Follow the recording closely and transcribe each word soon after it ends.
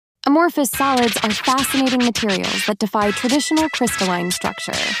Amorphous solids are fascinating materials that defy traditional crystalline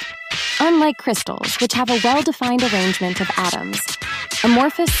structure. Unlike crystals, which have a well-defined arrangement of atoms,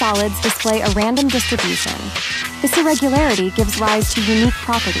 amorphous solids display a random distribution. This irregularity gives rise to unique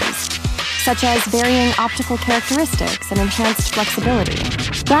properties, such as varying optical characteristics and enhanced flexibility.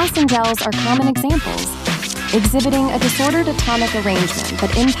 Glass and gels are common examples, exhibiting a disordered atomic arrangement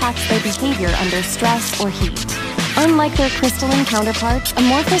that impacts their behavior under stress or heat. Unlike their crystalline counterparts,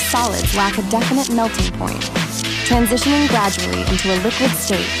 amorphous solids lack a definite melting point, transitioning gradually into a liquid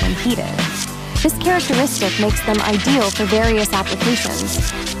state when heated. This characteristic makes them ideal for various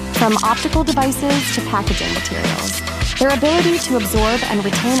applications, from optical devices to packaging materials. Their ability to absorb and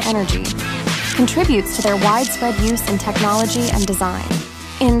retain energy contributes to their widespread use in technology and design.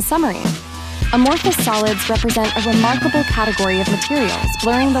 In summary, amorphous solids represent a remarkable category of materials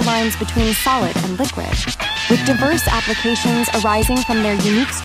blurring the lines between solid and liquid, with diverse applications arising from their unique